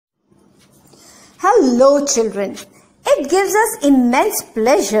Hello children, it gives us immense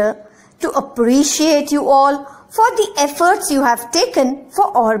pleasure to appreciate you all for the efforts you have taken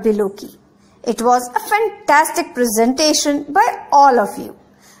for Orbiloki. It was a fantastic presentation by all of you.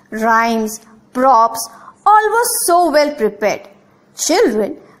 Rhymes, props, all was so well prepared.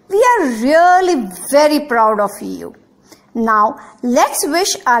 Children, we are really very proud of you. Now let's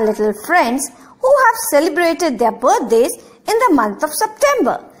wish our little friends who have celebrated their birthdays in the month of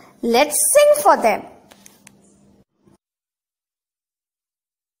September. Let's sing for them.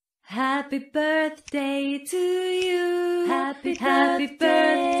 Happy birthday to you. Happy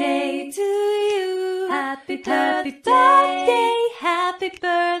birthday to you. Happy birthday. Happy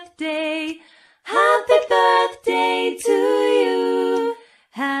birthday. Happy birthday to you.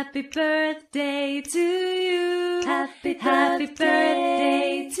 Happy birthday to you. Happy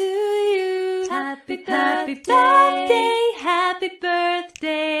birthday to you. Happy birthday. Happy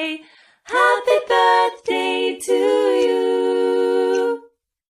birthday. Happy birthday.